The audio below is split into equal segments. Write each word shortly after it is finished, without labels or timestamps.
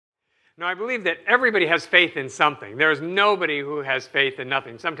Now, I believe that everybody has faith in something. There is nobody who has faith in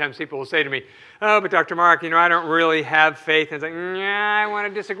nothing. Sometimes people will say to me, oh, but Dr. Mark, I don't really have faith. And it's like, yeah, I want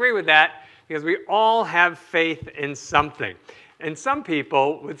to disagree with that, because we all have faith in something. And some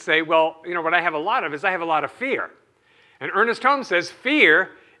people would say, well, what I have a lot of is I have a lot of fear. And Ernest Holmes says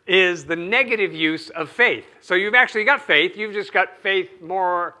fear is the negative use of faith. So you've actually got faith. You've just got faith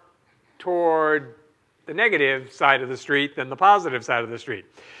more toward the negative side of the street than the positive side of the street.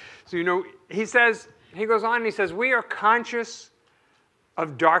 So, he goes on and he says, we are conscious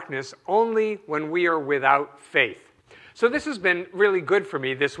of darkness only when we are without faith. So this has been really good for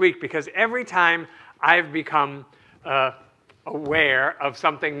me this week, because every time I've become aware of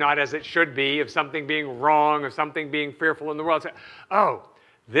something not as it should be, of something being wrong, of something being fearful in the world, I say, oh,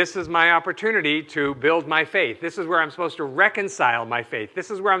 this is my opportunity to build my faith. This is where I'm supposed to reconcile my faith.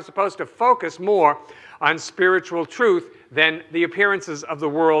 This is where I'm supposed to focus more on spiritual truth than the appearances of the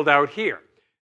world out here.